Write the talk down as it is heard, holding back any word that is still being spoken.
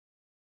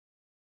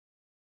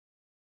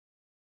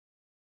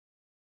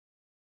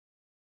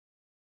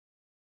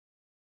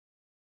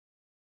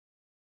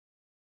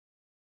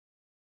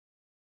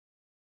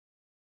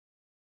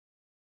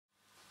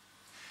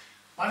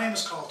My name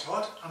is Carl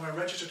Todd. I'm a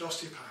registered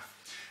osteopath,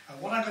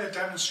 and what I'm going to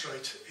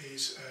demonstrate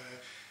is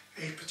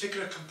a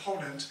particular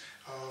component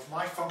of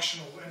my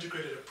functional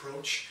integrated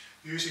approach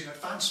using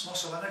advanced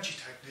muscle energy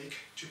technique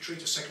to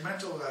treat a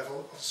segmental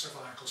level of the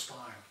cervical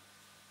spine.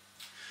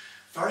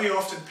 Very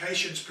often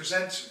patients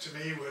present to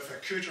me with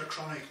acute or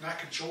chronic neck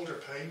and shoulder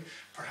pain,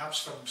 perhaps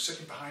from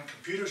sitting behind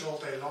computers all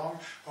day long,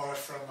 or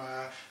from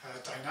a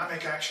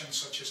dynamic action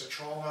such as a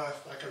trauma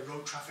like a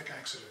road traffic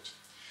accident.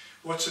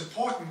 What's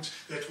important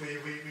that we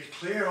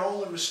clear all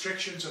the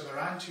restrictions in their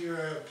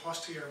anterior and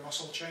posterior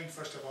muscle chain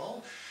first of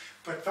all,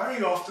 but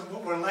very often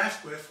what we're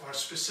left with are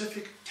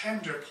specific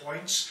tender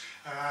points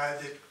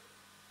that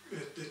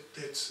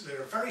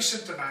are very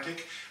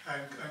symptomatic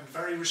and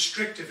very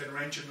restrictive in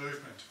range of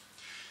movement.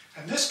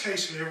 In this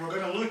case here, we're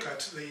going to look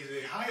at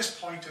the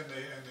highest point in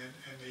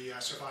the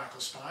cervical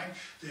spine,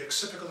 the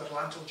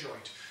occipitoatlantal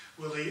joint,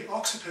 where the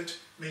occiput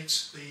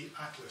meets the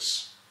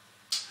atlas.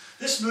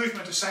 This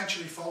movement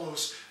essentially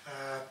follows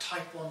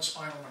type 1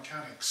 spinal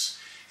mechanics.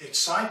 It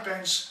side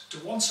bends to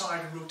one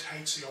side and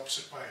rotates the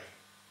opposite way.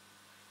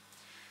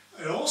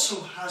 It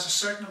also has a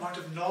certain amount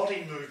of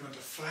nodding movement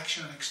of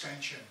flexion and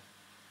extension.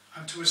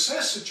 And to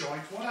assess the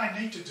joint, what I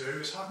need to do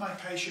is have my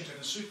patient in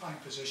a supine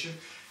position,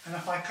 and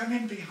if I come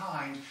in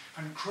behind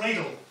and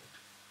cradle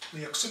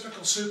the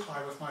occipital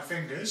succi with my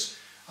fingers,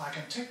 I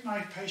can tip my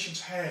patient's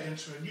head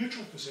into a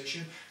neutral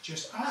position,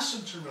 just ask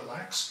them to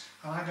relax,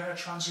 and I'm going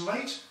to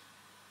translate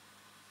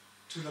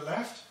to the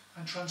left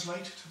and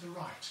translate to the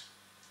right.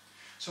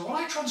 So when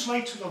I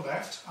translate to the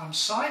left, I'm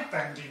side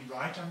bending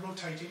right and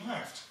rotating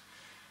left.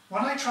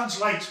 When I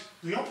translate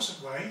the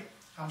opposite way,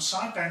 I'm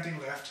side bending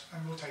left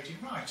and rotating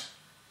right.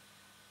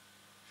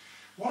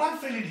 What I'm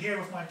feeling here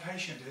with my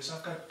patient is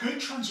I've got good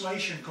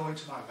translation going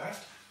to my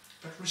left,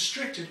 but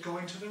restricted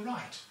going to the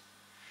right.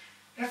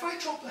 If I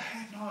drop the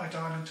head now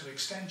down into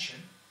extension,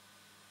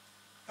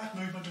 that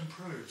movement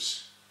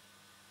improves.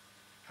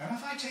 And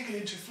if I take it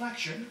into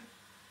flexion,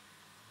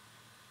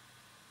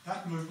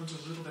 that movement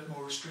is a little bit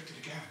more restricted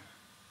again.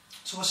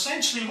 So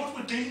essentially what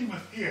we're dealing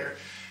with here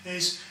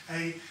is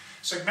a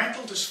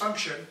segmental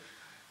dysfunction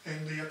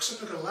in the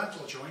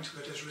occipitoatlantal joint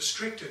that is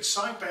restricted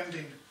side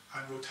bending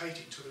and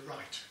rotating to the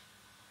right.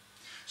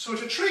 So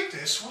to treat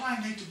this, what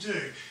I need to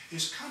do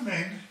is come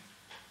in,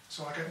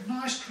 so I get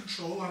nice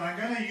control, and I'm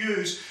going to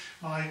use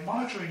my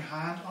monitoring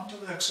hand onto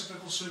the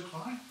occipital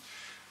succi.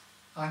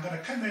 I'm going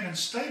to come in and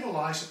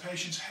stabilise the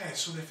patient's head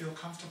so they feel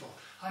comfortable.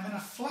 I'm going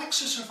to flex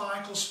the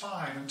cervical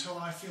spine until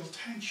I feel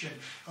tension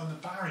on the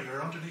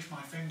barrier underneath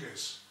my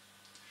fingers.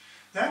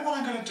 Then what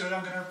I'm going to do,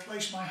 I'm going to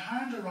place my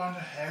hand around the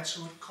head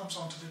so it comes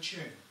onto the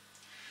chin.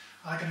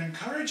 I can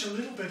encourage a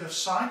little bit of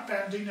side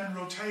bending and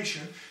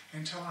rotation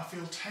until I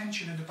feel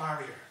tension in the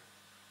barrier.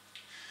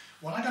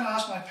 What I'm going to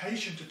ask my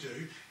patient to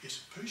do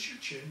is push your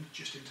chin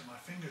just into my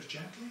fingers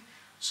gently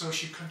so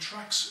she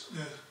contracts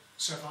the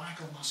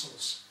cervical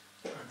muscles.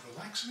 And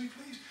relax me,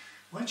 please.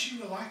 When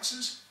she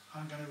relaxes,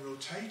 I'm going to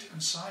rotate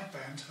and side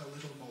bend a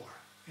little more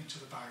into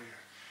the barrier.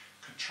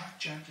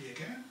 Contract gently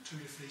again, 2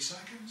 to 3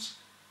 seconds,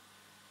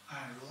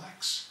 and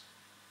relax,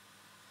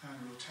 and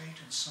rotate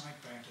and side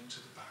bend into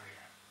the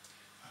barrier.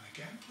 And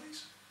again,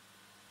 please.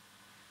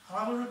 And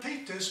I will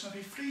repeat this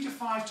maybe 3 to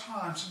 5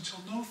 times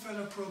until no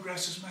further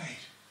progress is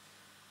made.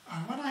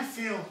 And when I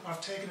feel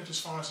I've taken it as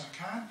far as I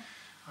can,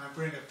 I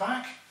bring it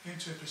back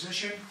into a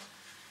position,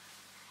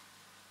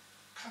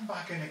 come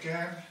back in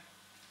again,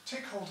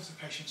 take hold of the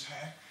patient's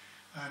head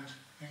and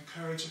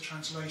encourage the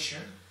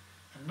translation.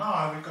 And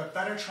now we've got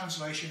better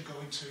translation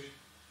going to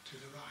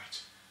the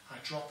right. I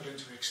drop it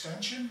into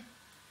extension,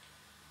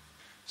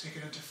 take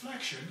it into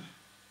flexion,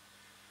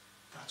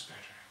 that's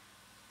better.